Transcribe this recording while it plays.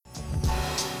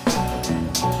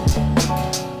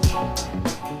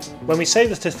When we say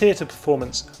that a theatre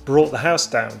performance brought the house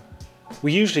down,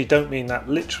 we usually don't mean that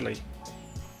literally.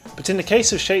 But in the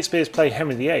case of Shakespeare's play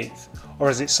Henry VIII, or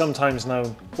as it's sometimes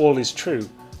known, All is True,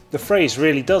 the phrase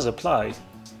really does apply.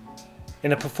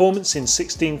 In a performance in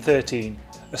 1613,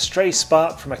 a stray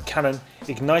spark from a cannon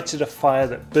ignited a fire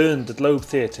that burned the Globe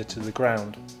Theatre to the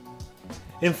ground.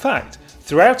 In fact,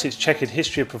 throughout its checkered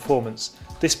history of performance,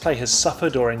 this play has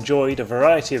suffered or enjoyed a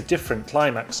variety of different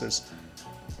climaxes,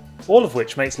 all of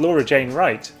which makes Laura Jane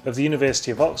Wright of the University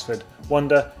of Oxford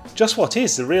wonder just what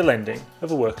is the real ending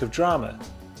of a work of drama.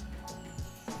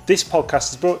 This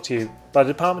podcast is brought to you by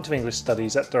the Department of English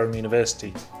Studies at Durham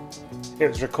University. It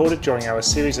was recorded during our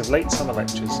series of late summer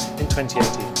lectures in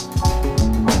 2018.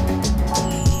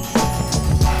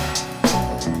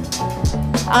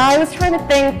 I was trying to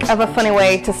think of a funny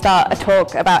way to start a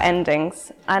talk about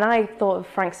endings, and I thought of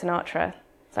Frank Sinatra.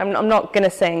 So I'm not going to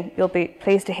sing, you'll be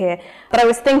pleased to hear. But I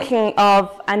was thinking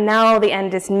of, and now the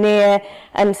end is near,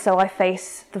 and so I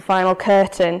face the final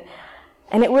curtain.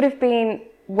 And it would have been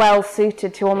well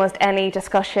suited to almost any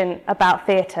discussion about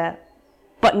theatre,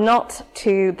 but not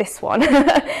to this one,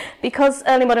 because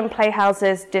early modern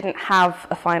playhouses didn't have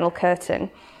a final curtain.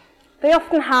 They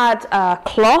often had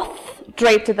cloth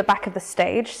draped at the back of the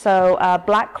stage, so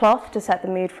black cloth to set the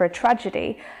mood for a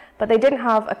tragedy, but they didn't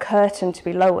have a curtain to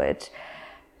be lowered.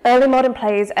 Early modern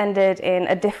plays ended in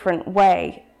a different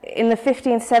way. In the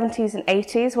 1570s and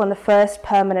 80s, when the first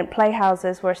permanent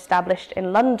playhouses were established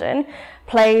in London,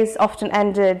 plays often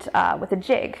ended with a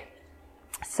jig.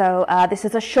 So this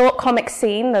is a short comic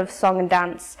scene of song and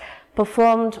dance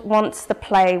performed once the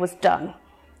play was done.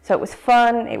 So it was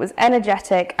fun, it was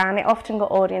energetic, and it often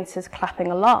got audiences clapping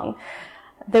along.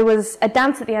 There was a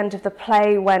dance at the end of the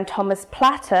play when Thomas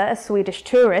Platter, a Swedish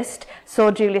tourist, saw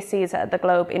Julius Caesar at the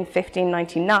Globe in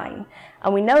 1599.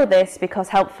 And we know this because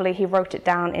helpfully he wrote it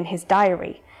down in his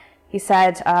diary. He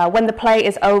said, when the play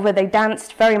is over, they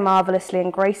danced very marvellously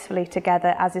and gracefully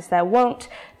together, as is their wont,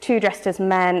 2 dressed as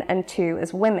men and 2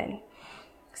 as women.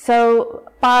 So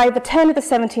by the turn of the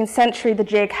 17th century, the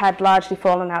jig had largely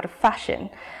fallen out of fashion.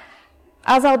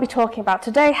 As I'll be talking about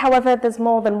today, however, there's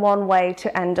more than one way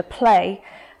to end a play.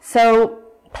 So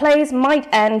plays might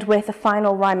end with a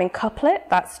final rhyming couplet,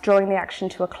 that's drawing the action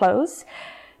to a close.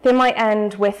 They might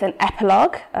end with an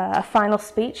epilogue, a final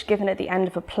speech given at the end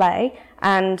of a play,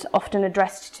 and often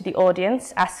addressed to the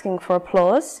audience, asking for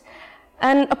applause.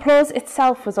 And applause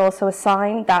itself was also a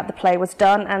sign that the play was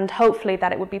done and hopefully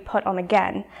that it would be put on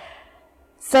again.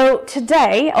 So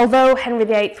today, although Henry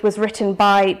VIII was written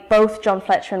by both John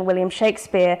Fletcher and William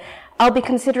Shakespeare, I'll be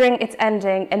considering its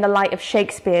ending in the light of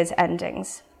Shakespeare's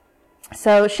endings.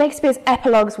 So Shakespeare's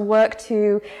epilogues work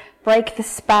to break the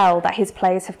spell that his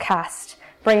plays have cast,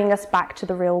 bringing us back to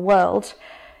the real world.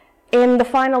 In the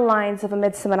final lines of A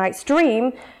Midsummer Night's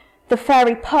Dream, the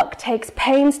fairy Puck takes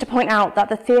pains to point out that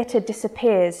the theatre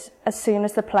disappears as soon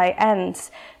as the play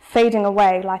ends, fading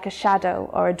away like a shadow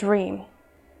or a dream.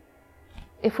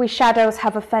 If we shadows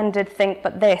have offended, think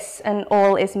but this, and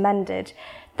all is mended,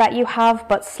 that you have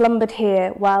but slumbered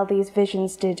here while these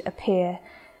visions did appear,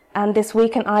 and this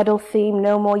weak and idle theme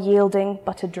no more yielding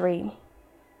but a dream.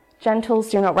 Gentles,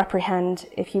 do not reprehend,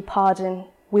 if you pardon,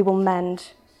 we will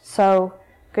mend. So,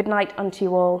 good night unto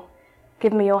you all.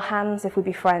 Give me your hands if we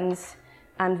be friends,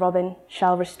 and Robin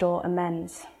shall restore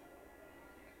amends.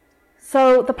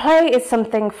 So the play is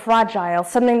something fragile,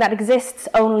 something that exists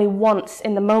only once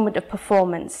in the moment of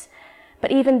performance.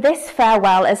 But even this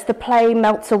farewell, as the play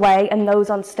melts away and those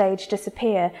on stage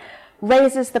disappear,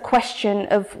 raises the question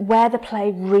of where the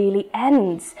play really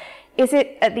ends. Is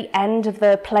it at the end of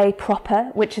the play proper,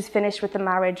 which is finished with the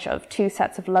marriage of 2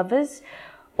 sets of lovers?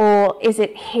 Or is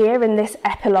it here in this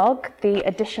epilogue, the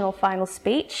additional final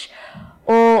speech?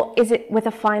 Or is it with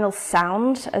a final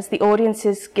sound as the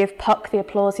audiences give Puck the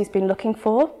applause he's been looking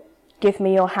for? Give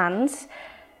me your hands.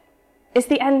 Is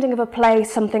the ending of a play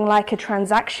something like a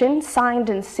transaction signed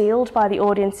and sealed by the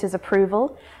audience's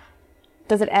approval?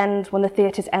 Does it end when the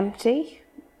theatre's empty?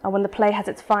 Or when the play has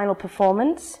its final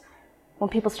performance? When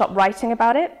people stop writing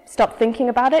about it, stop thinking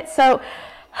about it? So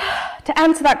to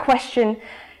answer that question,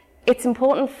 it's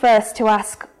important first to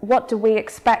ask, what do we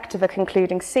expect of a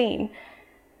concluding scene?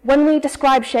 When we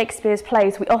describe Shakespeare's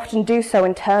plays, we often do so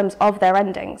in terms of their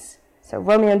endings. So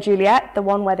Romeo and Juliet, the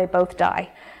one where they both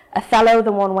die. Othello,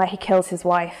 the one where he kills his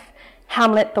wife.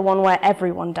 Hamlet, the one where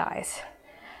everyone dies.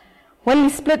 When we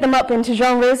split them up into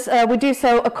genres, we do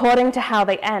so according to how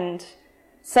they end.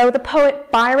 So the poet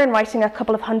Byron, writing a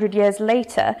couple of hundred years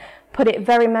later, put it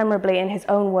very memorably in his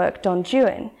own work, Don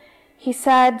Juan. He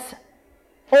said,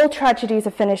 "All tragedies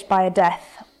are finished by a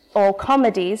death. All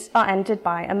comedies are ended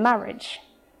by a marriage."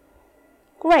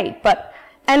 Great, but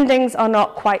endings are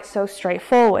not quite so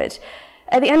straightforward.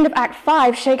 At the end of Act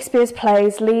 5, Shakespeare's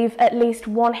plays leave at least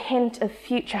one hint of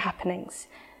future happenings.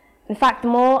 In fact, the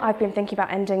more I've been thinking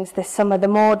about endings this summer, the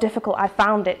more difficult I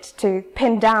found it to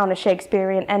pin down a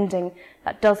Shakespearean ending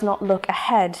that does not look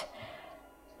ahead.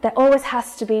 There always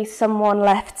has to be someone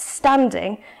left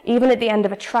standing, even at the end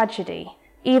of a tragedy,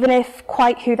 even if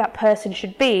quite who that person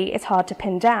should be is hard to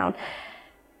pin down.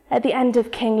 At the end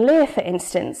of King Lear, for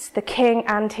instance, the king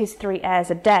and his 3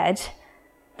 heirs are dead.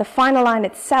 The final line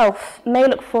itself may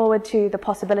look forward to the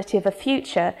possibility of a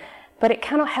future, but it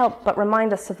cannot help but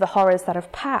remind us of the horrors that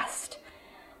have passed.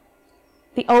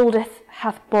 The oldest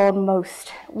hath borne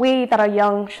most. We that are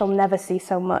young shall never see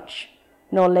so much,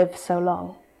 nor live so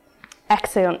long.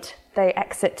 Exeunt, they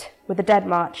exit with the Dead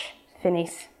March,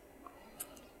 finis.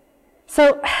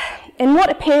 So, in what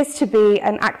appears to be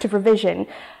an act of revision,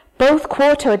 both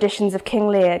quarto editions of King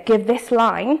Lear give this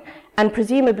line, and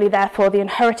presumably therefore the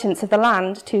inheritance of the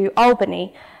land, to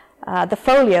Albany. The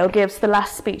folio gives the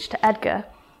last speech to Edgar.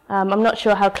 I'm not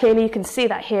sure how clearly you can see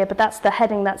that here, but that's the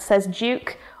heading that says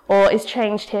Duke, or is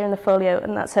changed here in the folio,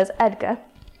 and that says Edgar.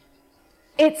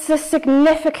 It's a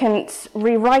significant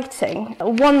rewriting,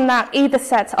 one that either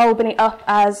sets Albany up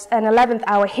as an 11th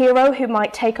hour hero who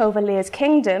might take over Lear's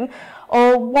kingdom,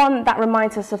 or one that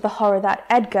reminds us of the horror that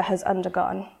Edgar has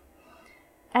undergone.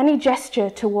 Any gesture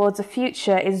towards a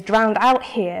future is drowned out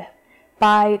here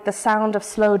by the sound of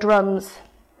slow drums,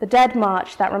 the Dead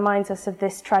March that reminds us of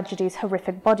this tragedy's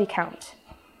horrific body count.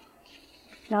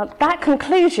 Now, that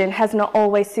conclusion has not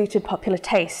always suited popular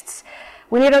tastes.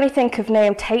 We need only think of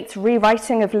Nahum Tate's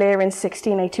rewriting of Lear in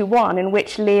 1681, in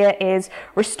which Lear is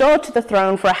restored to the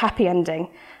throne for a happy ending.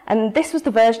 And this was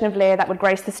the version of Lear that would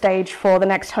grace the stage for the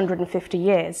next 150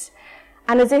 years.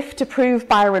 And as if to prove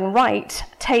Byron right,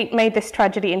 Tate made this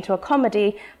tragedy into a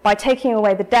comedy by taking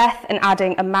away the death and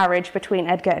adding a marriage between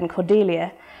Edgar and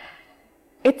Cordelia.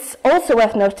 It's also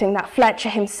worth noting that Fletcher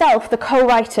himself, the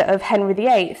co-writer of Henry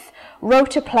VIII,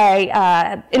 wrote a play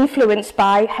influenced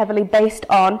by, heavily based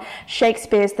on,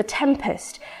 Shakespeare's The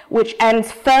Tempest, which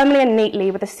ends firmly and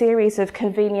neatly with a series of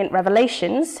convenient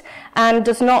revelations and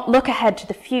does not look ahead to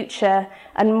the future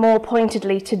and more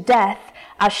pointedly to death,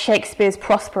 as Shakespeare's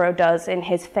Prospero does in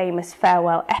his famous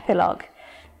farewell epilogue.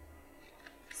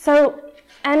 So,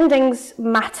 endings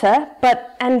matter,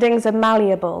 but endings are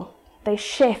malleable. They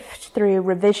shift through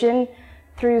revision,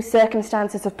 through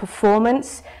circumstances of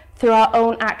performance, through our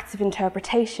own acts of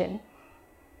interpretation.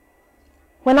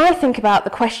 When I think about the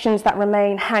questions that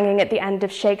remain hanging at the end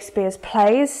of Shakespeare's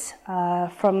plays,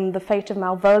 from the fate of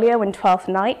Malvolio in Twelfth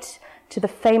Night to the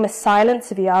famous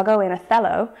silence of Iago in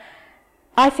Othello,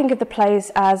 I think of the plays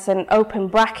as an open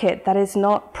bracket that is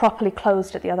not properly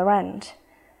closed at the other end.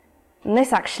 And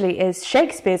this actually is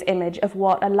Shakespeare's image of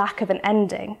what a lack of an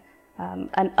ending,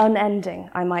 an unending,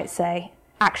 I might say,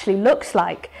 actually looks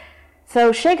like.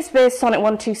 So Shakespeare's Sonnet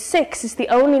 126 is the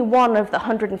only one of the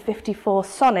 154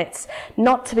 sonnets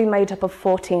not to be made up of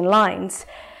 14 lines.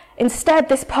 Instead,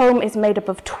 this poem is made up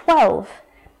of 12.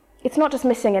 It's not just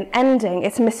missing an ending,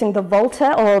 it's missing the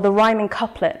volta or the rhyming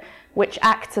couplet, which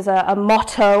acts as a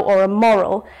motto or a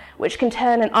moral, which can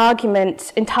turn an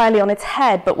argument entirely on its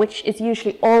head, but which is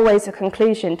usually always a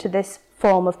conclusion to this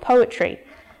form of poetry.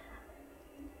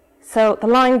 So the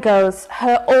line goes,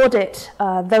 her audit,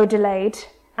 though delayed,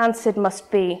 answered must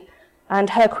be, and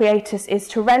her quietus is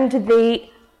to render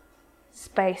thee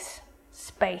space.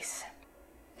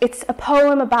 It's a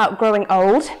poem about growing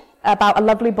old, about a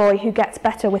lovely boy who gets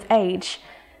better with age,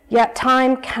 yet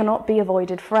time cannot be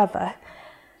avoided forever.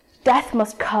 Death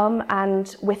must come,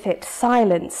 and with it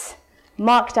silence,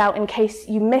 marked out in case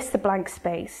you miss the blank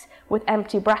space, with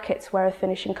empty brackets where a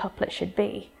finishing couplet should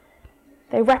be.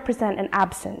 They represent an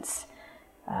absence.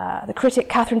 The critic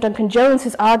Catherine Duncan-Jones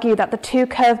has argued that the two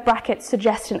curved brackets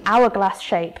suggest an hourglass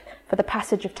shape for the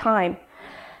passage of time.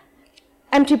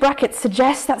 Empty brackets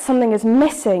suggest that something is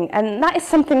missing, and that is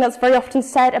something that's very often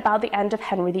said about the end of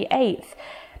Henry VIII.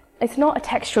 It's not a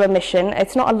textual omission,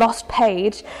 it's not a lost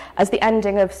page, as the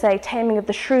ending of, say, Taming of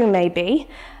the Shrew may be.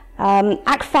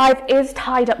 Act 5 is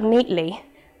tied up neatly,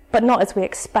 but not as we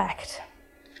expect.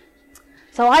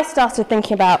 So I started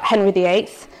thinking about Henry VIII,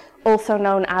 also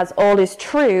known as All Is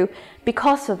True,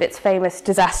 because of its famous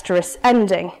disastrous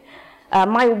ending.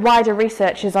 My wider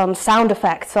research is on sound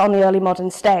effects on the early modern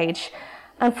stage.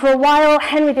 And for a while,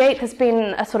 Henry VIII has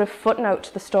been a sort of footnote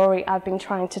to the story I've been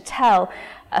trying to tell,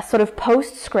 a sort of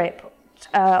postscript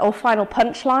or final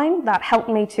punchline that helped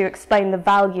me to explain the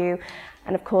value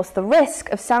and, of course, the risk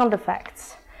of sound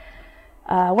effects.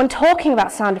 When talking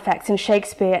about sound effects in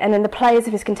Shakespeare and in the plays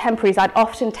of his contemporaries, I'd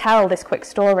often tell this quick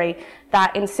story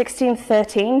that in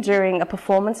 1613, during a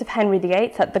performance of Henry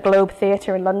VIII at the Globe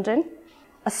Theatre in London,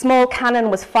 a small cannon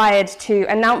was fired to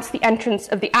announce the entrance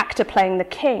of the actor playing the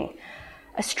king.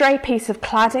 A stray piece of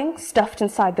cladding stuffed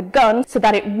inside the gun so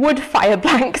that it would fire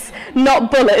blanks, not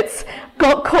bullets,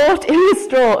 got caught in the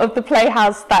straw of the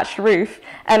playhouse thatched roof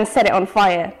and set it on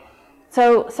fire.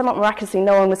 So, somewhat miraculously,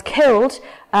 no one was killed,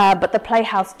 but the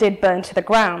playhouse did burn to the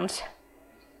ground.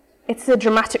 It's a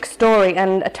dramatic story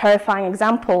and a terrifying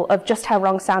example of just how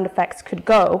wrong sound effects could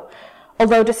go.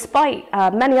 Although despite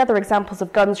many other examples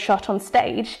of guns shot on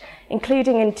stage,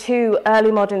 including in two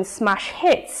early modern smash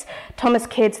hits, Thomas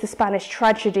Kyd's The Spanish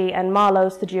Tragedy and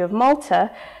Marlowe's The Jew of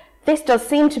Malta, this does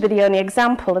seem to be the only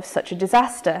example of such a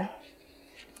disaster.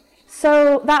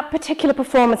 So that particular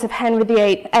performance of Henry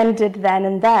VIII ended then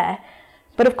and there,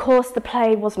 but of course the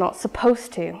play was not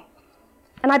supposed to.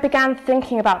 And I began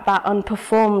thinking about that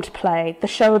unperformed play, the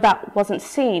show that wasn't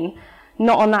seen,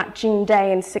 not on that June day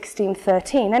in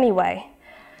 1613 anyway.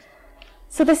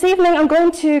 So this evening I'm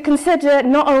going to consider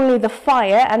not only the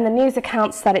fire and the news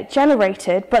accounts that it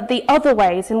generated, but the other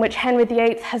ways in which Henry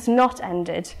VIII has not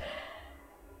ended.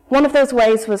 One of those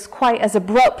ways was quite as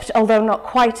abrupt, although not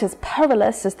quite as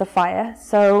perilous as the fire.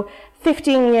 So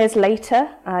 15 years later,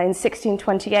 in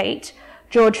 1628,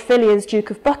 George Villiers,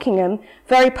 Duke of Buckingham,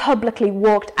 very publicly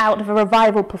walked out of a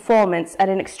revival performance at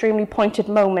an extremely pointed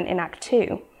moment in Act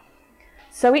 2.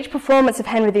 So each performance of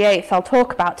Henry VIII I'll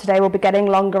talk about today will be getting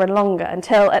longer and longer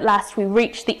until at last we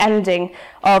reach the ending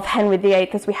of Henry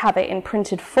VIII as we have it in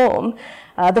printed form,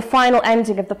 the final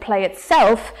ending of the play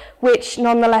itself, which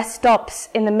nonetheless stops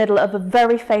in the middle of a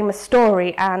very famous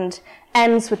story and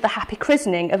ends with the happy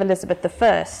christening of Elizabeth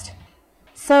I.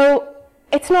 So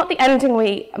it's not the ending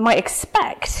we might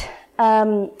expect,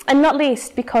 and not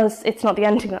least because it's not the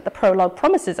ending that the prologue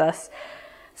promises us.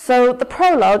 So the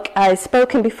prologue is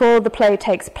spoken before the play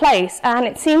takes place, and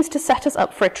it seems to set us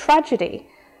up for a tragedy.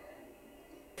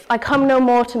 I come no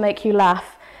more to make you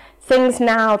laugh, things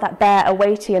now that bear a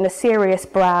weighty and a serious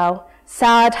brow,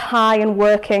 sad, high, and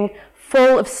working,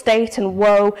 full of state and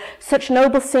woe, such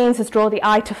noble scenes as draw the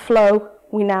eye to flow,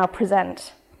 we now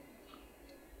present.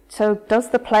 So does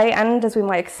the play end as we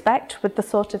might expect, with the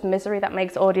sort of misery that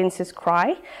makes audiences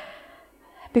cry?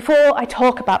 Before I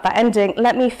talk about that ending,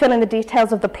 let me fill in the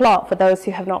details of the plot for those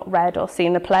who have not read or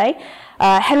seen the play.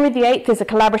 Henry VIII is a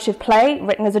collaborative play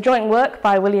written as a joint work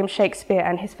by William Shakespeare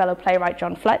and his fellow playwright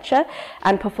John Fletcher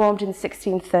and performed in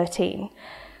 1613.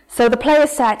 So the play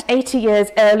is set 80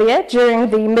 years earlier during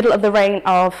the middle of the reign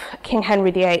of King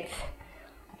Henry VIII.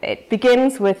 It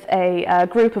begins with a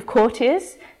group of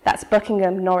courtiers, that's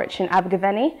Buckingham, Norwich and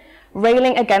Abergavenny,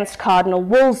 railing against Cardinal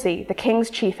Wolsey, the king's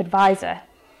chief advisor.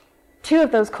 Two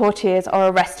of those courtiers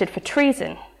are arrested for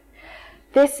treason.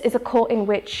 This is a court in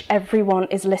which everyone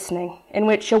is listening, in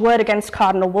which a word against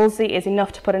Cardinal Wolsey is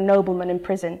enough to put a nobleman in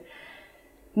prison.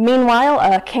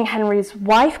 Meanwhile, King Henry's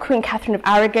wife, Queen Catherine of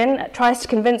Aragon, tries to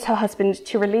convince her husband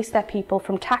to release their people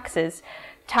from taxes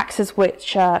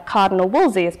which Cardinal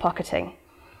Wolsey is pocketing.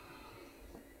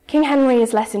 King Henry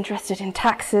is less interested in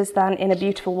taxes than in a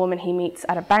beautiful woman he meets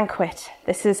at a banquet.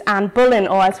 This is Anne Boleyn,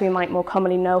 or as we might more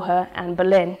commonly know her, Anne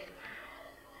Boleyn.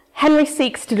 Henry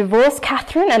seeks to divorce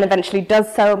Catherine and eventually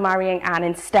does so, marrying Anne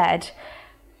instead.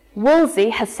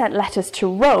 Wolsey has sent letters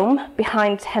to Rome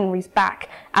behind Henry's back,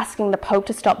 asking the Pope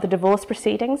to stop the divorce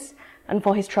proceedings, and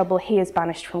for his trouble he is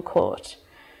banished from court.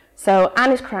 So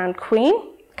Anne is crowned queen,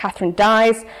 Catherine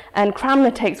dies, and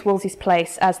Cranmer takes Wolsey's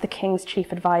place as the king's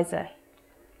chief advisor.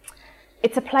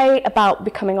 It's a play about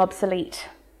becoming obsolete,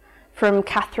 from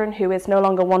Catherine, who is no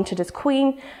longer wanted as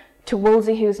queen, to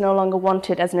Wolsey, who is no longer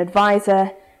wanted as an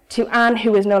advisor, to Anne,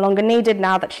 who is no longer needed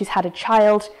now that she's had a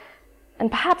child, and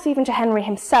perhaps even to Henry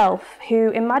himself, who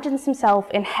imagines himself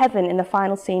in heaven in the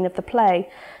final scene of the play,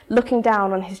 looking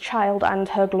down on his child and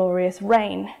her glorious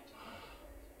reign.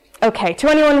 Okay, to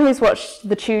anyone who's watched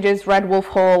The Tudors, read Wolf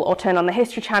Hall, or turned on the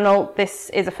History Channel, this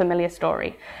is a familiar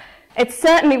story. It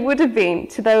certainly would have been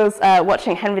to those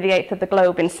watching Henry VIII at the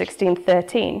Globe in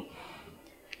 1613.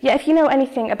 Yet if you know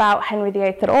anything about Henry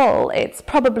VIII at all, it's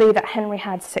probably that Henry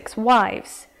had 6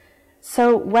 wives.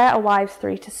 So where are wives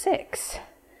 3 to 6?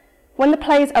 When the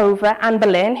play is over, Anne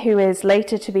Boleyn, who is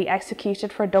later to be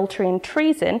executed for adultery and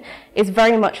treason, is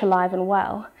very much alive and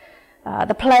well.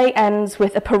 The play ends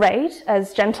with a parade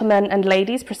as gentlemen and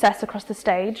ladies process across the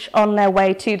stage on their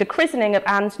way to the christening of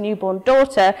Anne's newborn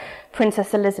daughter,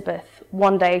 Princess Elizabeth,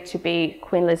 one day to be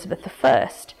Queen Elizabeth I.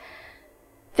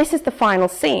 This is the final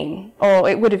scene, or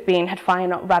it would have been had fire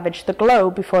not ravaged the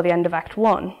globe before the end of Act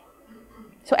 1.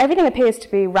 So everything appears to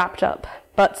be wrapped up,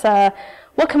 but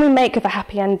what can we make of a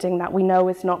happy ending that we know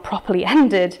is not properly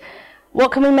ended?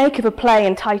 What can we make of a play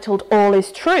entitled All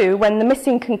is True when the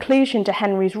missing conclusion to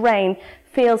Henry's reign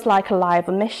feels like a lie of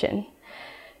omission?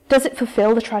 Does it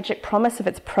fulfill the tragic promise of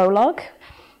its prologue?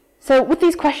 So with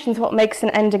these questions, what makes an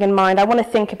ending in mind, I want to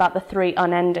think about the three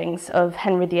unendings of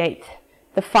Henry VIII,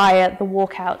 the fire, the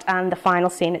walkout, and the final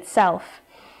scene itself.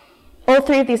 All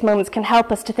three of these moments can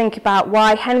help us to think about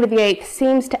why Henry VIII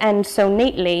seems to end so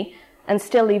neatly and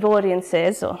still leave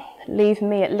audiences, or leave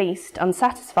me at least,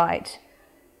 unsatisfied.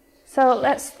 So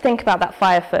let's think about that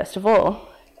fire first of all.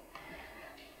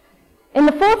 In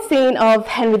the fourth scene of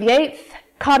Henry VIII,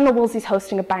 Cardinal Wolsey's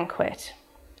hosting a banquet.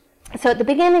 So at the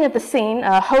beginning of the scene,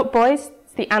 hautboys,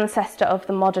 the ancestor of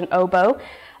the modern oboe,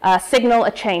 signal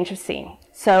a change of scene.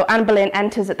 So Anne Boleyn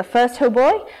enters at the first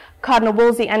hautboy, Cardinal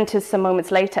Wolsey enters some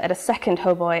moments later at a second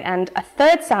hautboy, and a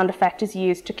third sound effect is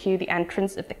used to cue the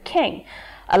entrance of the king,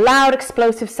 a loud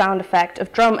explosive sound effect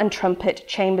of drum and trumpet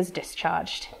chambers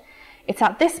discharged. It's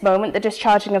at this moment, the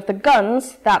discharging of the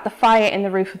guns, that the fire in the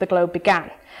roof of the Globe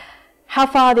began. How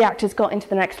far the actors got into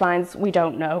the next lines, we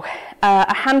don't know.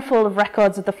 A handful of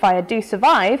records of the fire do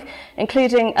survive,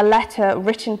 including a letter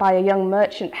written by a young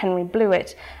merchant, Henry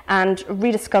Blewett, and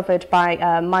rediscovered by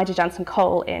Maida Jansen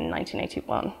Cole in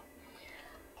 1981.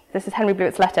 This is Henry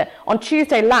Blewett's letter. On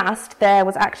Tuesday last, there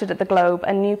was acted at the Globe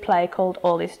a new play called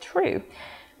All is True,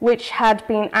 which had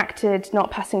been acted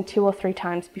not passing 2 or 3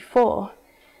 times before.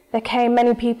 There came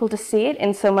many people to see it,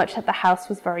 insomuch that the house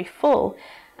was very full,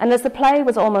 and as the play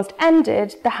was almost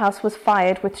ended, the house was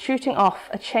fired with shooting off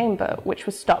a chamber, which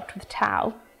was stopped with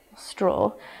tow,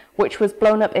 straw, which was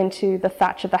blown up into the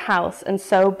thatch of the house, and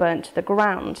so burnt to the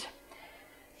ground.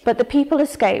 But the people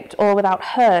escaped, all without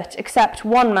hurt, except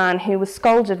one man who was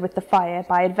scalded with the fire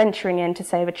by adventuring in to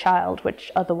save a child,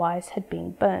 which otherwise had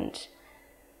been burnt.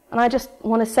 And I just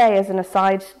want to say as an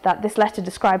aside that this letter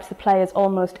describes the play as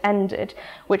almost ended,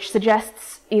 which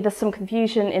suggests either some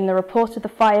confusion in the report of the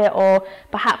fire or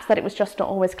perhaps that it was just not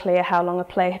always clear how long a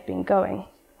play had been going.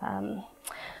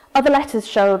 Other letters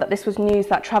show that this was news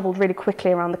that travelled really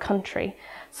quickly around the country.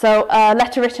 So a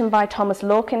letter written by Thomas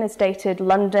Lorcan is dated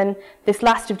London, this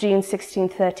last of June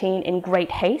 1613, in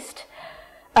great haste.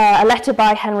 A letter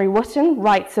by Henry Wotton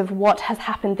writes of what has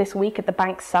happened this week at the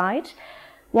Bankside.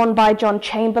 One by John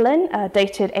Chamberlain,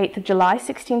 dated 8th of July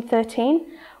 1613,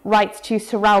 writes to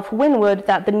Sir Ralph Winwood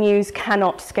that the news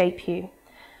cannot escape you.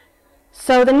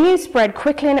 So the news spread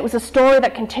quickly, and it was a story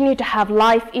that continued to have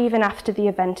life even after the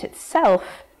event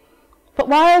itself. But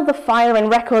while the fire and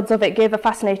records of it give a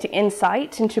fascinating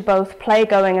insight into both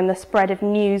playgoing and the spread of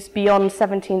news beyond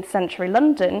 17th century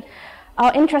London,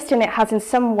 our interest in it has in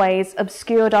some ways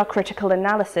obscured our critical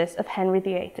analysis of Henry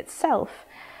VIII itself.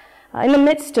 In the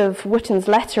midst of Wotton's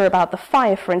letter about the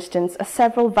fire, for instance, are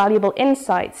several valuable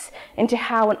insights into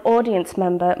how an audience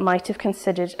member might have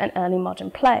considered an early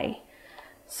modern play.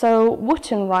 So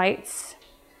Wotton writes,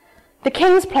 "The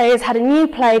King's Players had a new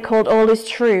play called All is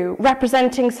True,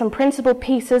 representing some principal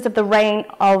pieces of the reign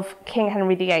of King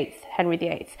Henry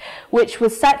VIII, which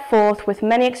was set forth with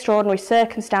many extraordinary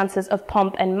circumstances of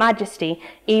pomp and majesty,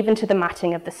 even to the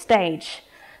matting of the stage.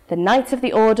 The Knights of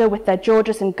the Order with their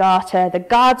Georges and Garter, the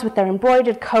Guards with their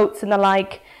embroidered coats and the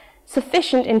like,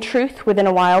 sufficient in truth within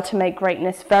a while to make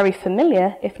greatness very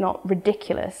familiar, if not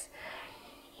ridiculous.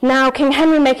 Now, King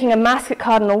Henry making a masque at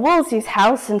Cardinal Wolsey's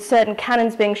house and certain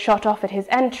cannons being shot off at his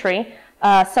entry,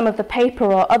 some of the paper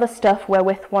or other stuff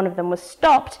wherewith one of them was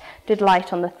stopped did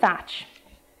light on the thatch."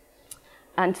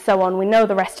 And so on. We know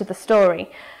the rest of the story.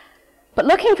 But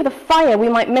looking for the fire, we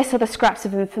might miss other scraps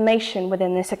of information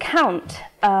within this account.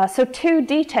 So 2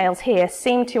 details here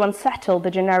seem to unsettle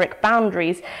the generic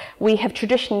boundaries we have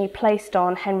traditionally placed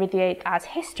on Henry VIII as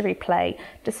history play,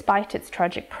 despite its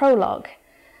tragic prologue.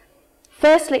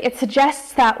 Firstly, it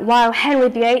suggests that while Henry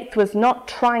VIII was not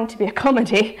trying to be a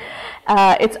comedy,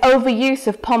 its overuse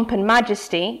of pomp and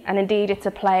majesty, and indeed it's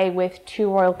a play with 2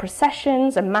 royal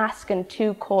processions, a masque and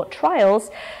 2 court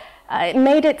trials, it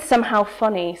made it somehow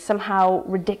funny, somehow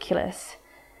ridiculous.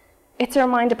 It's a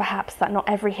reminder perhaps that not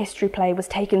every history play was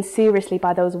taken seriously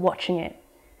by those watching it,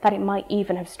 that it might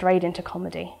even have strayed into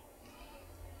comedy.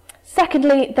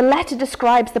 Secondly, the letter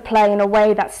describes the play in a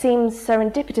way that seems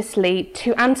serendipitously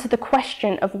to answer the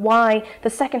question of why the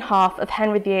second half of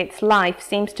Henry VIII's life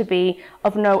seems to be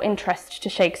of no interest to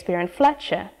Shakespeare and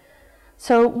Fletcher.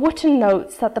 So Wotton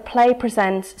notes that the play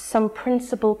presents some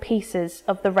principal pieces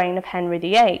of the reign of Henry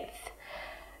VIII.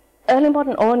 Early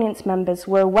modern audience members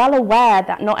were well aware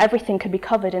that not everything could be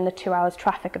covered in the 2 hours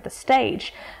traffic of the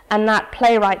stage, and that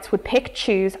playwrights would pick,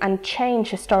 choose, and change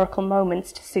historical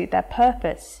moments to suit their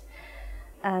purpose.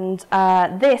 And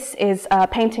this is a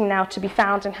painting now to be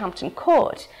found in Hampton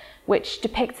Court, which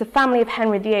depicts the family of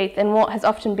Henry VIII in what has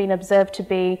often been observed to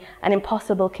be an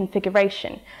impossible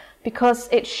configuration, because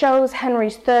it shows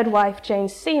Henry's third wife, Jane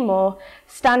Seymour,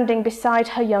 standing beside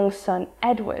her young son,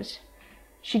 Edward.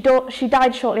 She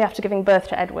died shortly after giving birth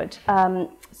to Edward,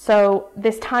 so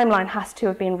this timeline has to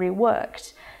have been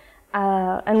reworked.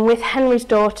 And with Henry's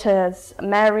daughters,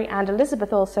 Mary and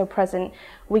Elizabeth, also present,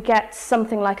 we get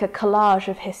something like a collage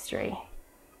of history.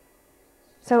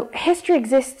 So history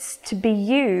exists to be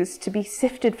used, to be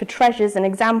sifted for treasures and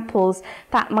examples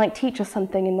that might teach us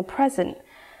something in the present.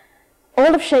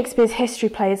 All of Shakespeare's history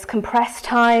plays compress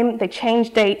time, they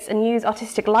change dates and use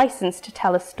artistic license to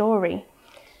tell a story.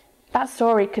 That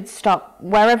story could stop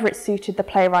wherever it suited the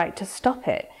playwright to stop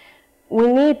it. We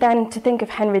need then to think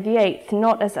of Henry VIII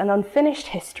not as an unfinished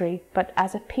history, but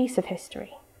as a piece of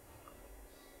history.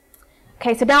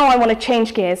 Okay, so now I want to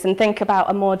change gears and think about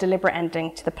a more deliberate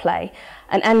ending to the play,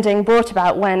 an ending brought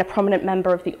about when a prominent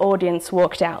member of the audience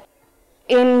walked out.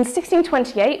 In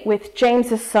 1628, with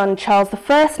James's son Charles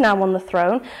I now on the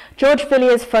throne, George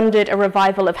Villiers funded a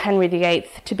revival of Henry VIII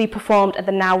to be performed at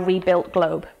the now rebuilt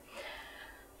Globe.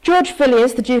 George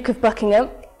Villiers, the Duke of Buckingham,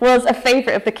 was a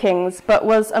favourite of the king's, but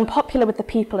was unpopular with the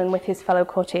people and with his fellow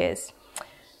courtiers.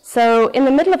 So in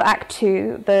the middle of Act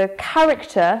 2, the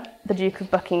character, the Duke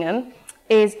of Buckingham,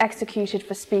 is executed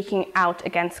for speaking out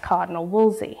against Cardinal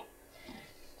Wolsey.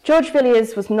 George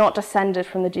Villiers was not descended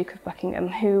from the Duke of Buckingham,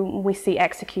 who we see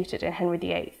executed in Henry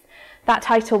VIII. That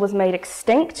title was made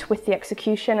extinct with the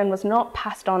execution and was not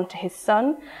passed on to his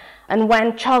son. And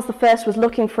when Charles I was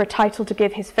looking for a title to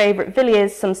give his favourite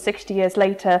Villiers some 60 years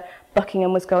later,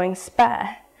 Buckingham was going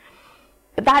spare.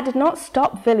 But that did not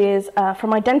stop Villiers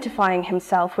from identifying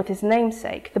himself with his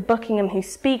namesake, the Buckingham who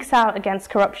speaks out against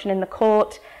corruption in the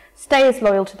court, stays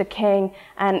loyal to the king,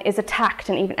 and is attacked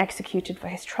and even executed for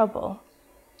his trouble.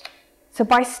 So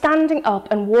by standing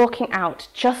up and walking out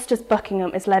just as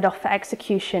Buckingham is led off for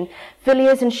execution,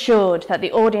 Villiers ensured that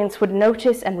the audience would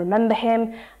notice and remember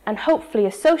him and hopefully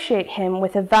associate him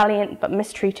with a valiant but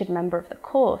mistreated member of the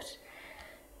court.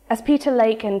 As Peter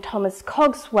Lake and Thomas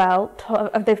Cogswell,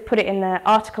 they've put it in their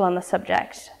article on the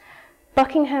subject,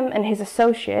 Buckingham and his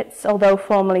associates, although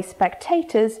formerly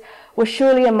spectators, were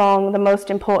surely among the most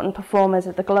important performers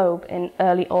at the Globe in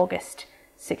early August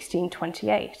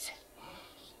 1628.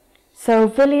 So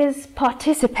Villiers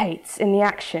participates in the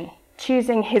action,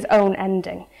 choosing his own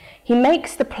ending. He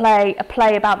makes the play a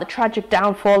play about the tragic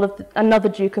downfall of another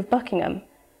Duke of Buckingham.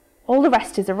 All the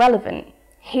rest is irrelevant.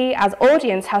 He, as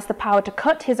audience, has the power to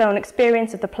cut his own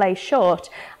experience of the play short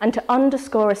and to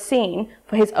underscore a scene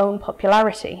for his own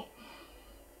popularity.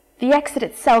 The exit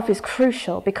itself is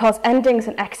crucial because endings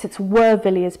and exits were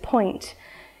Villiers' point.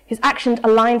 His actions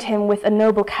aligned him with a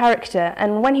noble character,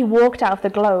 and when he walked out of the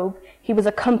Globe, he was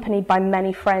accompanied by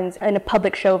many friends in a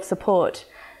public show of support.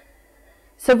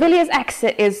 So Villiers'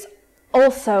 exit is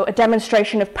also a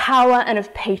demonstration of power and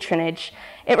of patronage.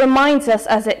 It reminds us,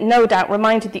 as it no doubt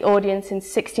reminded the audience in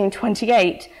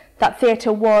 1628, that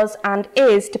theatre was and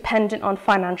is dependent on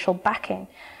financial backing,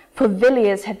 for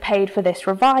Villiers had paid for this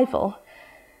revival.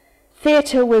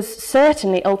 Theatre was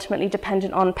certainly ultimately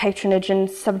dependent on patronage and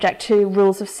subject to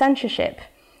rules of censorship.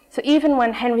 So even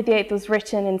when Henry VIII was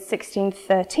written in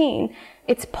 1613,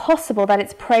 it's possible that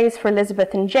its praise for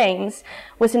Elizabeth and James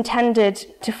was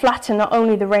intended to flatter not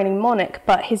only the reigning monarch,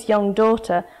 but his young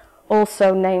daughter,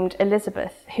 also named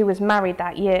Elizabeth, who was married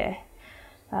that year.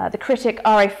 The critic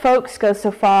R.A. Folks goes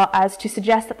so far as to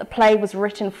suggest that the play was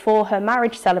written for her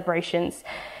marriage celebrations,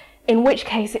 in which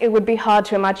case it would be hard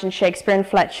to imagine Shakespeare and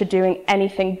Fletcher doing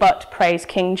anything but praise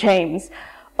King James.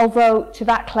 Although, to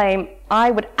that claim, I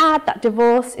would add that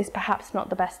divorce is perhaps not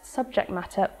the best subject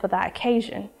matter for that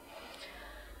occasion.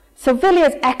 So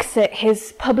Villiers' exit,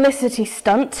 his publicity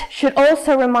stunt, should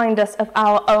also remind us of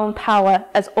our own power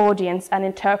as audience and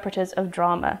interpreters of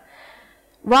drama.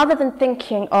 Rather than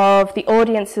thinking of the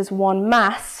audience as one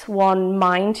mass, one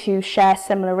mind who share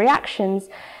similar reactions,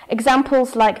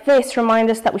 examples like this remind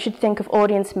us that we should think of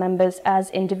audience members as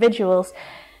individuals,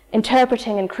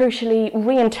 interpreting and crucially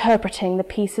reinterpreting the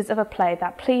pieces of a play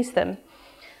that please them.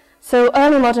 So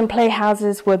early modern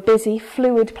playhouses were busy,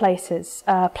 fluid places,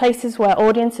 places where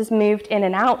audiences moved in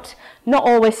and out, not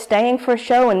always staying for a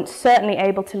show and certainly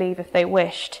able to leave if they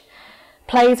wished.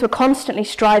 Plays were constantly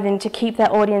striving to keep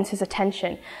their audience's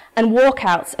attention, and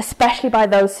walkouts, especially by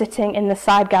those sitting in the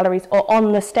side galleries or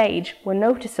on the stage, were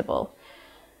noticeable.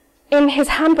 In his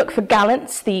Handbook for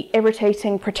Gallants, the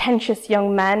irritating, pretentious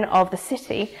young men of the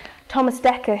city, Thomas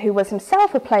Dekker, who was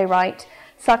himself a playwright,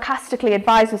 sarcastically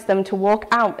advises them to walk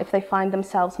out if they find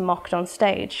themselves mocked on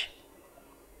stage.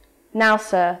 Now,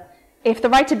 sir, if the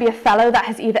writer be a fellow that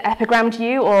has either epigrammed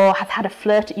you, or hath had a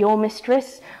flirt at your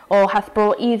mistress, or hath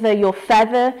brought either your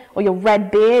feather, or your red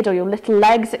beard, or your little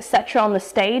legs, etc. on the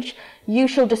stage, you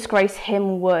shall disgrace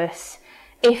him worse.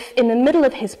 If in the middle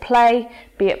of his play,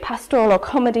 be it pastoral or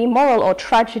comedy, moral or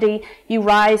tragedy, you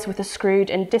rise with a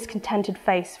screwed and discontented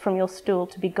face from your stool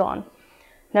to be gone.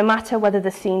 No matter whether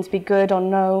the scenes be good or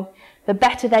no, the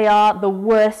better they are, the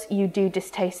worse you do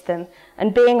distaste them.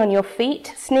 And being on your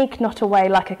feet, sneak not away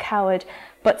like a coward,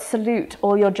 but salute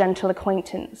all your gentle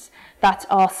acquaintance that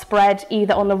are spread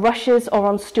either on the rushes or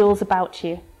on stools about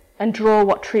you, and draw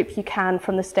what troop you can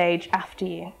from the stage after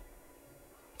you.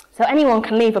 So anyone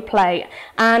can leave a play,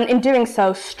 and in doing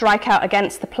so, strike out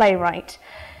against the playwright.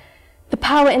 The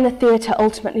power in the theatre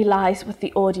ultimately lies with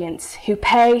the audience, who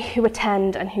pay, who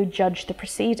attend, and who judge the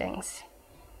proceedings.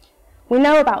 We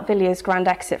know about Villiers' grand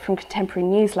exit from contemporary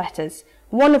newsletters,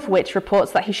 one of which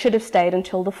reports that he should have stayed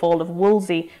until the fall of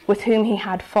Wolsey, with whom he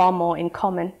had far more in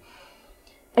common.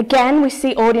 Again, we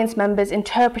see audience members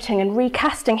interpreting and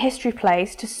recasting history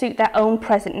plays to suit their own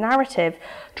present narrative,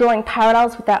 drawing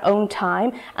parallels with their own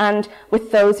time and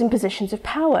with those in positions of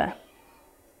power.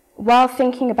 While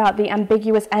thinking about the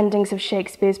ambiguous endings of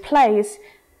Shakespeare's plays,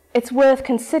 it's worth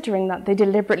considering that they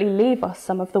deliberately leave us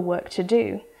some of the work to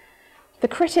do. The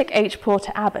critic H.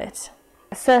 Porter Abbott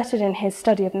asserted in his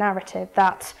study of narrative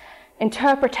that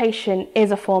interpretation is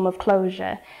a form of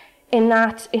closure, in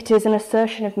that it is an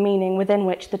assertion of meaning within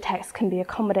which the text can be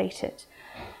accommodated.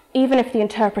 Even if the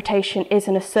interpretation is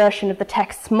an assertion of the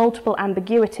text's multiple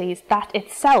ambiguities, that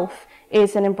itself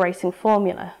is an embracing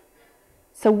formula.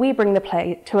 So we bring the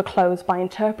play to a close by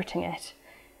interpreting it.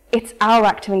 It's our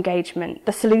act of engagement,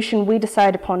 the solution we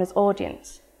decide upon as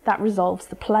audience, that resolves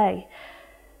the play.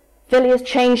 Villiers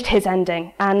changed his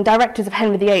ending, and directors of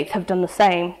Henry VIII have done the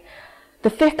same. The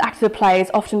fifth act of the play is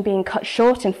often being cut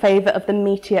short in favour of the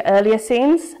meatier earlier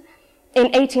scenes. In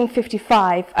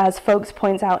 1855, as Folkes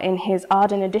points out in his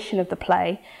Arden edition of the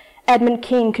play, Edmund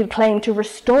Kean could claim to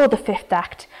restore the fifth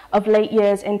act of late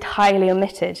years entirely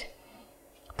omitted.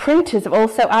 Printers have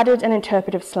also added an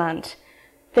interpretive slant.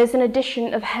 There's an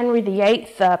edition of Henry VIII,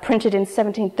 printed in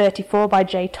 1734 by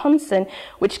J. Tonson,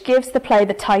 which gives the play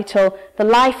the title, The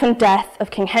Life and Death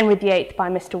of King Henry VIII by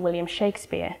Mr. William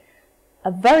Shakespeare.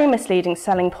 A very misleading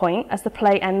selling point, as the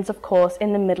play ends, of course,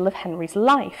 in the middle of Henry's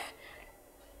life.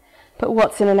 But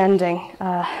what's in an ending?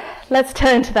 Let's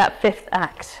turn to that fifth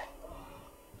act.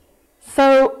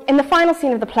 So, in the final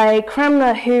scene of the play,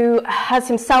 Cranmer, who has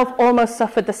himself almost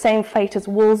suffered the same fate as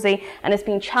Wolsey and has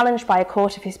been challenged by a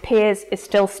court of his peers, is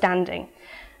still standing.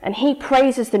 And he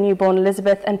praises the newborn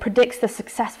Elizabeth and predicts the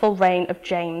successful reign of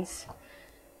James.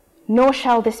 Nor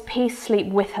shall this peace sleep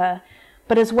with her,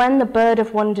 but as when the bird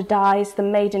of wonder dies, the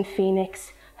maiden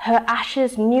phoenix, her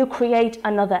ashes new create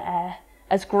another heir,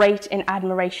 as great in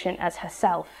admiration as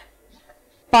herself.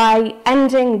 By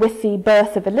ending with the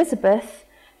birth of Elizabeth,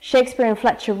 Shakespeare and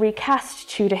Fletcher recast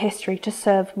Tudor history to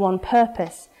serve one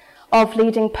purpose, of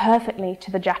leading perfectly to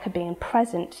the Jacobean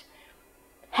present.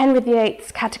 Henry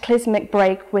VIII's cataclysmic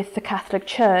break with the Catholic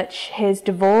Church, his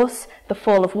divorce, the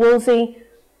fall of Wolsey,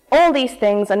 all these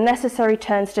things are necessary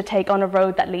turns to take on a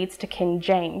road that leads to King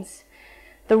James.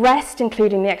 The rest,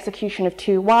 including the execution of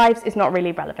 2 wives, is not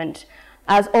really relevant,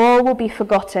 as all will be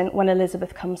forgotten when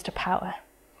Elizabeth comes to power.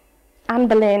 Anne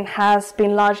Boleyn has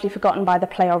been largely forgotten by the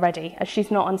play already, as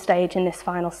she's not on stage in this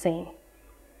final scene.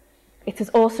 It's as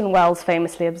Orson Welles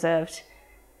famously observed,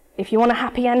 if you want a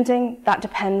happy ending, that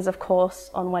depends, of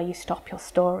course, on where you stop your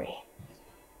story.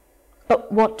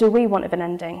 But what do we want of an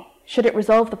ending? Should it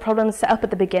resolve the problems set up at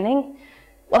the beginning?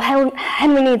 Well,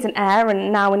 Henry needs an heir,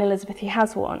 and now in Elizabeth he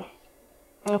has one.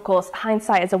 And of course,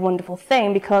 hindsight is a wonderful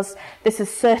thing, because this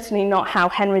is certainly not how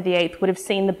Henry VIII would have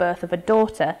seen the birth of a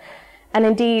daughter. And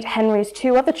indeed, Henry's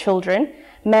 2 other children,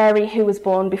 Mary, who was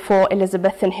born before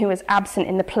Elizabeth and who is absent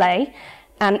in the play,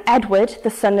 and Edward, the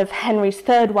son of Henry's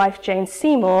 3rd wife, Jane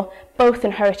Seymour, both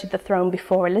inherited the throne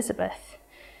before Elizabeth.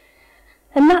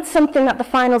 And that's something that the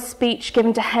final speech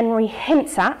given to Henry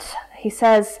hints at. He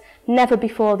says, "Never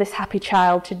before this happy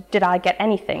child did I get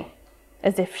anything,"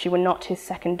 as if she were not his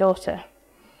second daughter.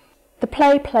 The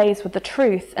play plays with the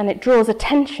truth, and it draws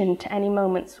attention to any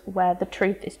moments where the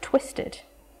truth is twisted.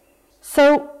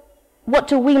 So, what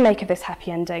do we make of this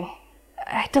happy ending?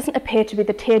 It doesn't appear to be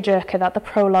the tearjerker that the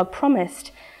prologue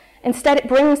promised. Instead, it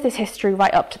brings this history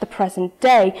right up to the present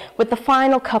day, with the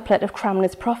final couplet of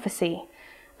Cranmer's prophecy.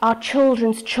 Our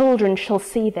children's children shall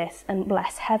see this and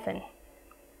bless heaven.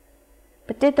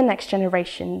 But did the next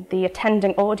generation, the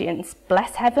attending audience,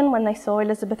 bless heaven when they saw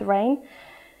Elizabeth reign?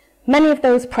 Many of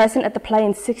those present at the play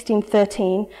in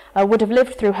 1613 would have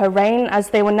lived through her reign as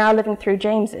they were now living through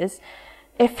James's.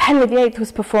 If Henry VIII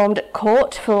was performed at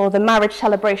court for the marriage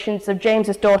celebrations of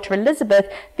James's daughter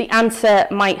Elizabeth, the answer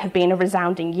might have been a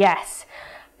resounding yes.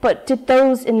 But did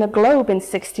those in the Globe in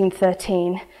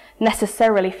 1613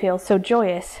 necessarily feel so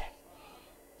joyous?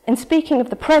 In speaking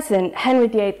of the present, Henry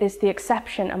VIII is the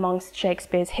exception amongst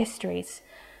Shakespeare's histories.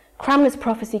 Cranmer's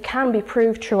prophecy can be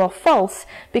proved true or false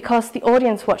because the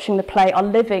audience watching the play are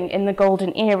living in the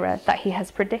golden era that he has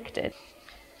predicted.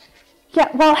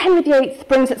 Yet while Henry VIII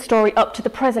brings its story up to the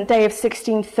present day of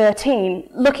 1613,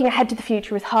 looking ahead to the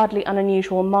future is hardly an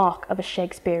unusual mark of a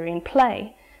Shakespearean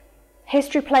play.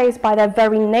 History plays by their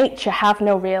very nature have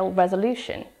no real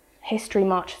resolution. History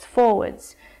marches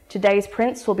forwards. Today's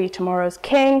prince will be tomorrow's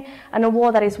king, and a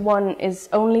war that is won is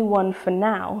only won for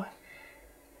now.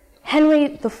 Henry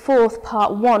IV,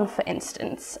 Part 1, for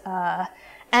instance,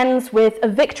 ends with a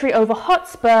victory over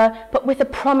Hotspur, but with a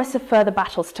promise of further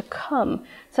battles to come.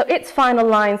 So its final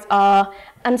lines are,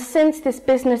 "And since this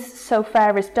business so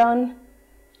fair is done,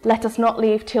 let us not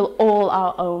leave till all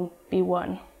our own be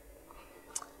won."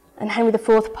 And Henry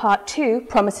IV, Part 2,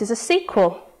 promises a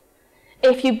sequel.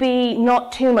 "If you be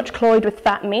not too much cloyed with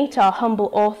fat meat, our humble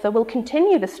author will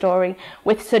continue the story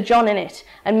with Sir John in it,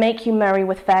 and make you merry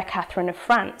with fair Catherine of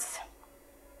France."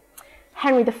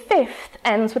 Henry V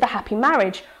ends with a happy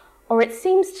marriage, or it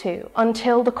seems to,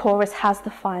 until the chorus has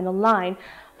the final line,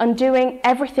 undoing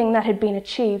everything that had been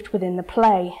achieved within the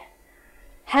play.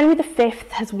 Henry V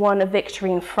has won a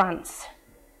victory in France,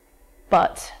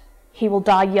 but he will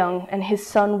die young, and his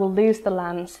son will lose the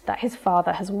lands that his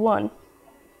father has won.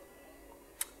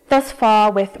 Thus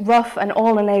far, with rough and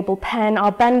all-unable pen,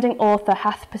 our bending author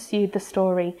hath pursued the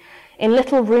story, in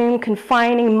little room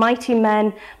confining mighty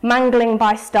men, mangling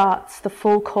by starts the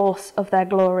full course of their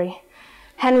glory.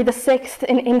 Henry VI,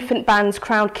 in infant bands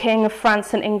crowned King of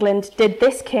France and England, did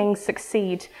this king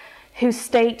succeed, whose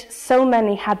state so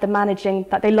many had the managing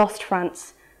that they lost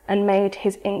France and made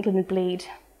his England bleed,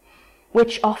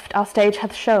 which oft our stage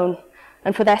hath shown,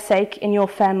 and for their sake in your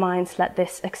fair minds let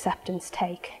this acceptance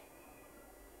take.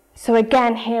 So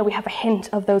again, here we have a hint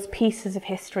of those pieces of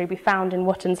history we found in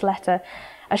Wotton's letter,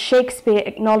 as Shakespeare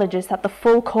acknowledges that the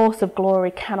full course of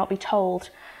glory cannot be told,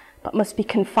 but must be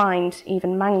confined,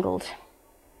 even mangled.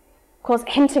 Of course,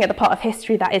 hinting at the part of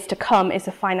history that is to come is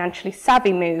a financially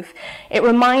savvy move. It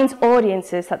reminds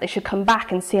audiences that they should come back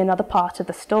and see another part of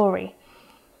the story.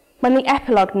 When the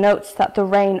epilogue notes that the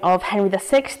reign of Henry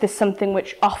VI is something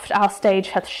which oft our stage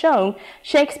hath shown,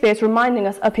 Shakespeare is reminding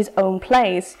us of his own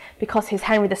plays, because his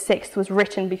Henry VI was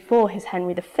written before his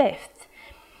Henry V.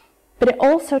 But it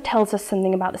also tells us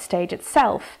something about the stage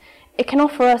itself. It can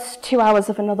offer us 2 hours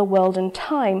of another world and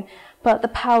time, but the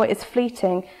power is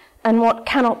fleeting, and what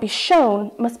cannot be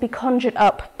shown must be conjured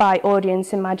up by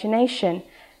audience imagination,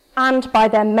 and by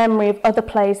their memory of other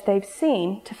plays they've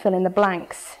seen to fill in the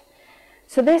blanks.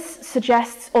 So this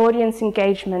suggests audience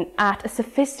engagement at a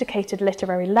sophisticated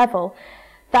literary level,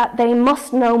 that they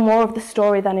must know more of the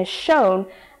story than is shown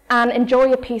and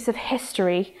enjoy a piece of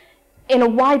history in a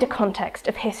wider context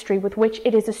of history with which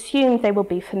it is assumed they will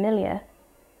be familiar.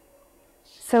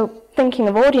 So thinking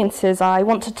of audiences, I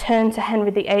want to turn to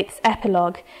Henry VIII's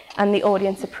epilogue and the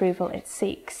audience approval it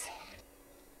seeks.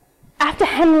 After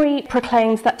Henry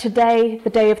proclaims that today, the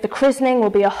day of the christening, will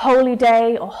be a holy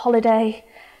day or holiday,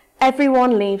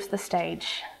 everyone leaves the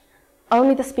stage.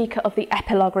 Only the speaker of the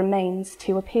epilogue remains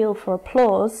to appeal for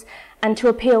applause and to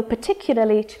appeal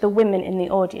particularly to the women in the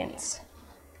audience.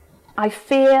 "I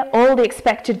fear all the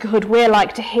expected good we're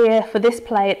like to hear for this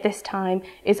play at this time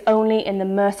is only in the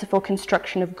merciful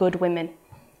construction of good women.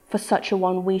 For such a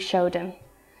one we showed 'em.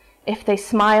 If they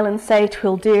smile and say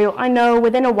 'twill do, I know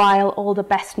within a while all the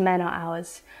best men are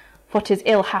ours. For 'tis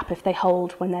ill hap if they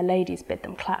hold when their ladies bid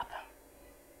them clap.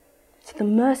 To the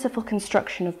merciful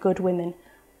construction of good women,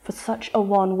 for such a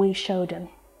one we showed 'em."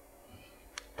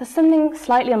 There's something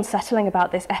slightly unsettling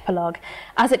about this epilogue,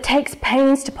 as it takes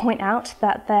pains to point out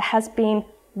that there has been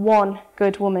one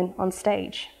good woman on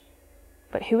stage.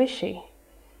 But who is she?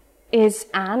 Is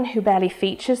Anne, who barely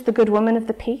features, the good woman of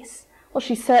the piece? Well,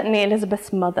 she's certainly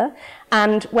Elizabeth's mother,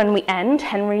 and when we end,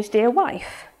 Henry's dear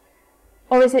wife.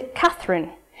 Or is it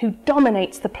Catherine, who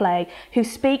dominates the play, who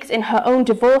speaks in her own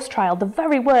divorce trial the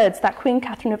very words that Queen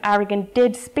Catherine of Aragon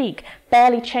did speak,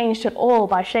 barely changed at all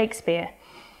by Shakespeare?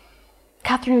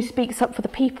 Catherine who speaks up for the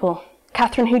people,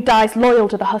 Catherine who dies loyal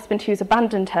to the husband who's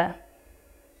abandoned her.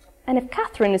 And if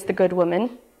Catherine is the good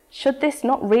woman, should this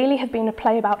not really have been a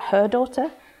play about her daughter?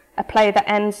 A play that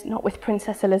ends not with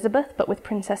Princess Elizabeth, but with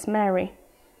Princess Mary?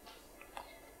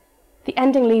 The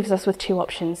ending leaves us with two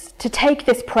options: to take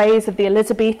this praise of the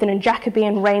Elizabethan and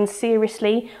Jacobean reign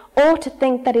seriously, or to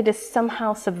think that it is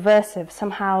somehow subversive,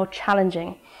 somehow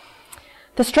challenging.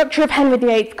 The structure of Henry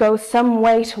VIII goes some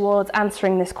way towards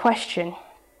answering this question.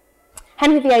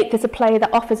 Henry VIII is a play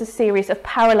that offers a series of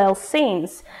parallel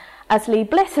scenes. As Lee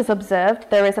Bliss has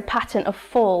observed, there is a pattern of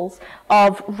falls,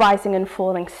 of rising and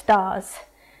falling stars.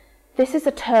 This is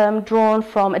a term drawn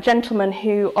from a gentleman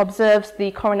who observes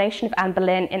the coronation of Anne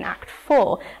Boleyn in Act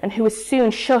 4 and who is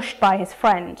soon shushed by his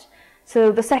friend.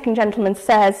 So the second gentleman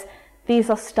says, "These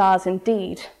are stars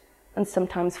indeed, and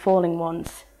sometimes falling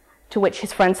ones," to which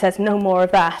his friend says, "No more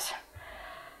of that."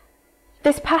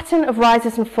 This pattern of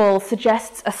rises and falls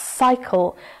suggests a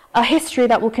cycle, a history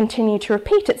that will continue to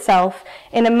repeat itself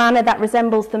in a manner that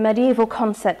resembles the medieval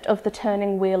concept of the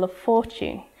turning wheel of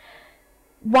fortune.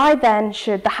 Why then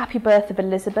should the happy birth of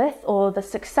Elizabeth or the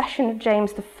succession of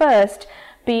James I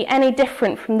be any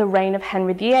different from the reign of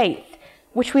Henry VIII,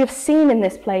 which we have seen in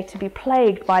this play to be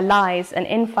plagued by lies and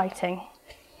infighting?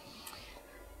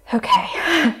 Okay,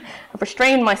 I've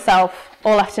restrained myself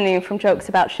all afternoon from jokes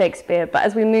about Shakespeare, but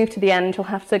as we move to the end, you'll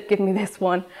have to give me this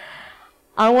one.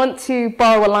 I want to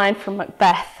borrow a line from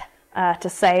Macbeth to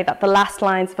say that the last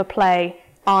lines of a play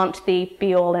aren't the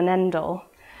be-all and end-all.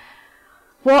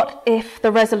 What if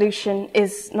the resolution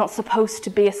is not supposed to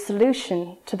be a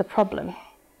solution to the problem?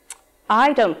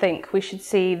 I don't think we should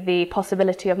see the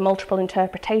possibility of multiple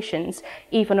interpretations,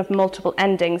 even of multiple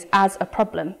endings, as a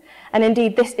problem. And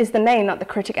indeed, this is the name that the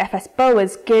critic F.S.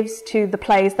 Bowers gives to the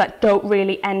plays that don't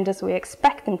really end as we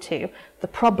expect them to, the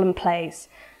problem plays.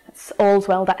 It's All's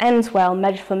Well That Ends Well,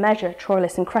 Measure for Measure,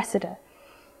 Troilus and Cressida.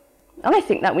 And I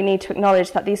think that we need to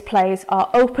acknowledge that these plays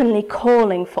are openly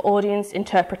calling for audience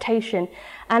interpretation,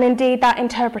 and indeed that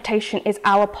interpretation is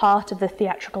our part of the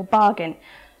theatrical bargain.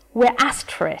 We're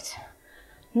asked for it.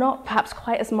 Not perhaps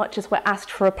quite as much as we're asked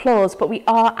for applause, but we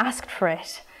are asked for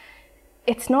it.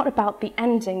 It's not about the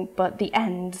ending, but the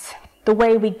ends, the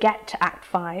way we get to Act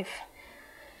 5.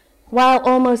 While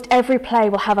almost every play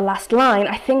will have a last line,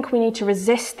 I think we need to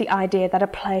resist the idea that a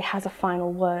play has a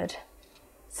final word.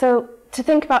 So, to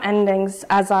think about endings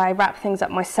as I wrap things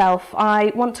up myself,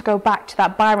 I want to go back to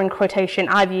that Byron quotation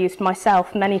I've used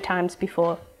myself many times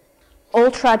before. All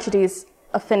tragedies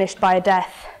are finished by a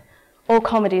death. All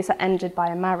comedies are ended by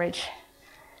a marriage.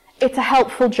 It's a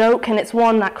helpful joke, and it's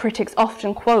one that critics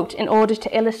often quote in order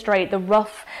to illustrate the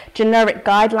rough, generic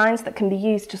guidelines that can be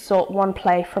used to sort one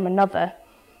play from another.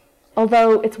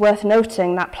 Although it's worth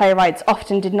noting that playwrights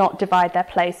often did not divide their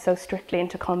plays so strictly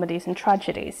into comedies and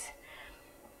tragedies.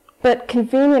 But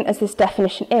convenient as this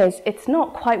definition is, it's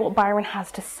not quite what Byron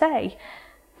has to say,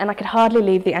 and I could hardly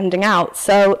leave the ending out.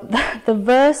 So the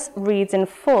verse reads in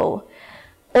full: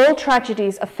 all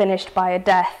tragedies are finished by a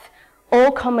death, all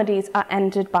comedies are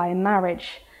ended by a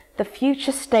marriage. The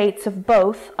future states of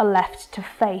both are left to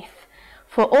faith.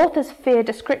 For authors fear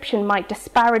description might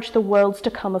disparage the worlds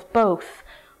to come of both,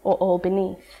 or all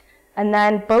beneath, and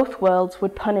then both worlds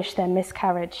would punish their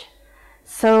miscarriage.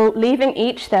 So, leaving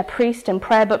each their priest and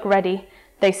prayer book ready,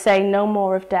 they say no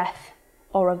more of death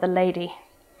or of the lady.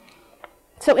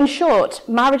 So, in short,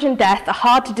 marriage and death are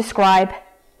hard to describe.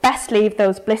 Best leave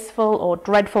those blissful or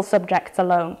dreadful subjects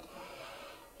alone.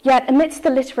 Yet, amidst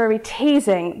the literary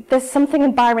teasing, there's something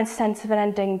in Byron's sense of an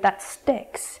ending that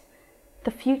sticks.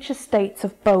 The future states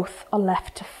of both are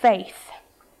left to faith.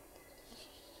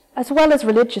 As well as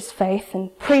religious faith,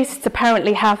 and priests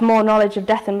apparently have more knowledge of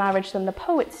death and marriage than the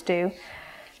poets do,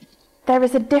 there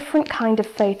is a different kind of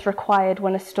faith required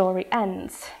when a story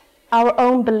ends, our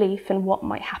own belief in what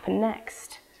might happen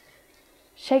next.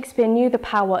 Shakespeare knew the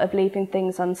power of leaving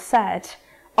things unsaid,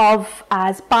 of,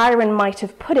 as Byron might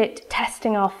have put it,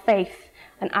 testing our faith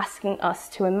and asking us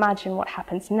to imagine what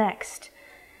happens next.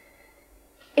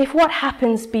 If what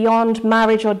happens beyond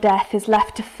marriage or death is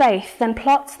left to faith, then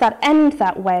plots that end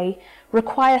that way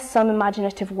require some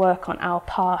imaginative work on our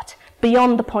part,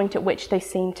 beyond the point at which they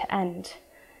seem to end.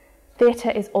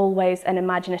 Theatre is always an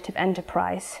imaginative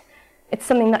enterprise. It's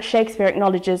something that Shakespeare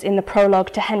acknowledges in the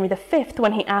prologue to Henry V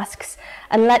when he asks,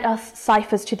 "And let us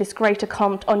ciphers to this greater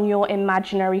compt on your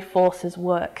imaginary forces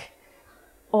work."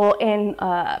 Or in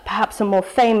perhaps a more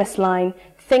famous line,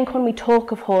 "Think when we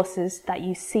talk of horses that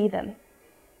you see them."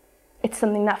 It's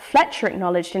something that Fletcher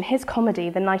acknowledged in his comedy,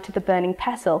 The Knight of the Burning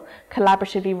Pestle,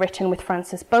 collaboratively written with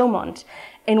Francis Beaumont,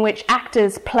 in which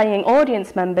actors playing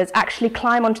audience members actually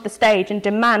climb onto the stage and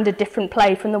demand a different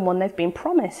play from the one they've been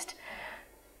promised.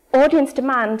 Audience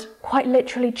demand quite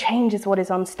literally changes what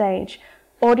is on stage.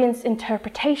 Audience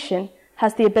interpretation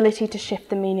has the ability to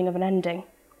shift the meaning of an ending.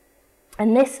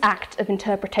 And this act of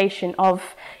interpretation,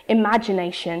 of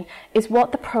imagination, is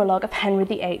what the prologue of Henry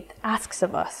VIII asks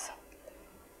of us.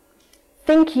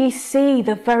 Think ye see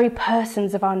the very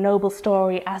persons of our noble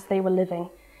story as they were living.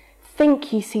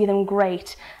 Think ye see them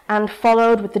great, and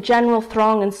followed with the general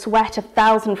throng and sweat of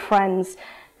 1,000 friends.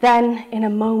 Then, in a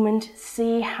moment,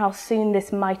 see how soon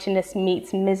this mightiness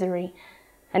meets misery.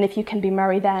 And if you can be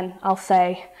merry then, I'll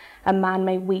say, a man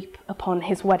may weep upon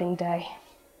his wedding day.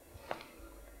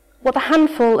 What the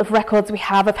handful of records we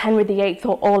have of Henry VIII,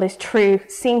 or All is True,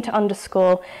 seem to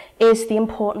underscore is the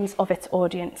importance of its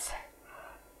audience.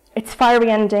 Its fiery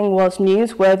ending was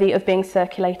news worthy of being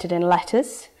circulated in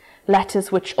letters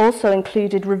which also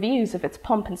included reviews of its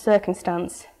pomp and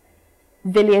circumstance.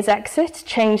 Villiers' exit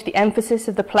changed the emphasis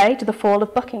of the play to the fall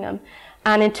of Buckingham,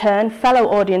 and in turn fellow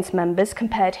audience members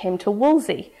compared him to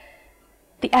Wolsey.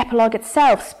 The epilogue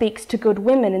itself speaks to good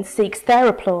women and seeks their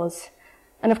applause.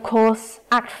 And of course,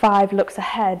 Act 5 looks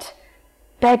ahead,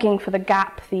 begging for the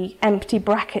gap, the empty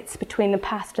brackets between the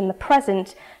past and the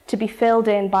present, to be filled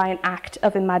in by an act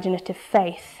of imaginative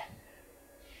faith.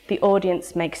 The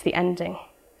audience makes the ending.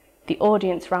 The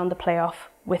audience round the play off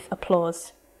with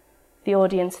applause. The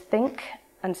audience think,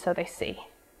 and so they see.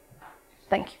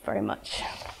 Thank you very much.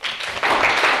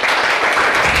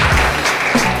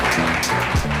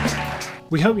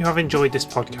 We hope you have enjoyed this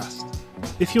podcast.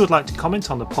 If you would like to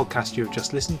comment on the podcast you have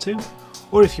just listened to,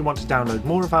 or if you want to download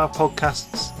more of our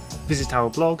podcasts, visit our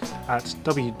blog at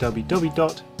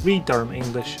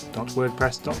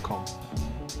www.readdurhamenglish.wordpress.com.